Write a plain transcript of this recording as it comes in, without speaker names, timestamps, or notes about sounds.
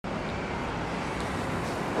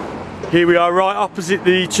Here we are right opposite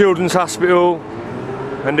the children's hospital,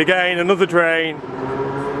 and again another drain,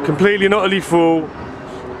 completely and utterly full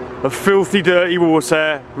of filthy, dirty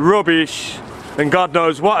water, rubbish and God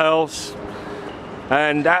knows what else,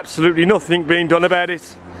 and absolutely nothing being done about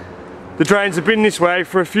it. The drains have been this way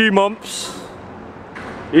for a few months,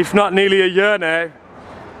 if not nearly a year now,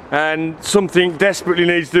 and something desperately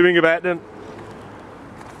needs doing about them.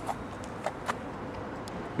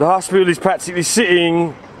 The hospital is practically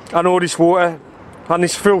sitting on all this water, on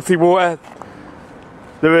this filthy water.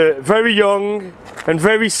 There are very young and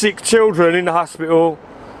very sick children in the hospital,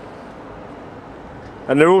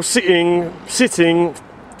 and they're all sitting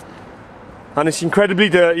on this incredibly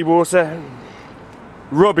dirty water,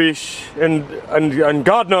 rubbish, and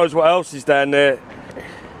God knows what else is down there.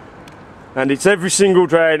 And it's every single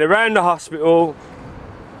drain around the hospital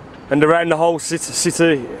and around the whole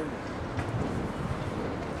city.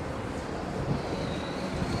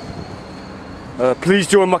 Please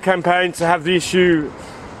join my campaign to have the issue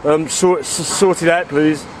sorted out,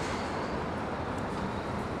 please.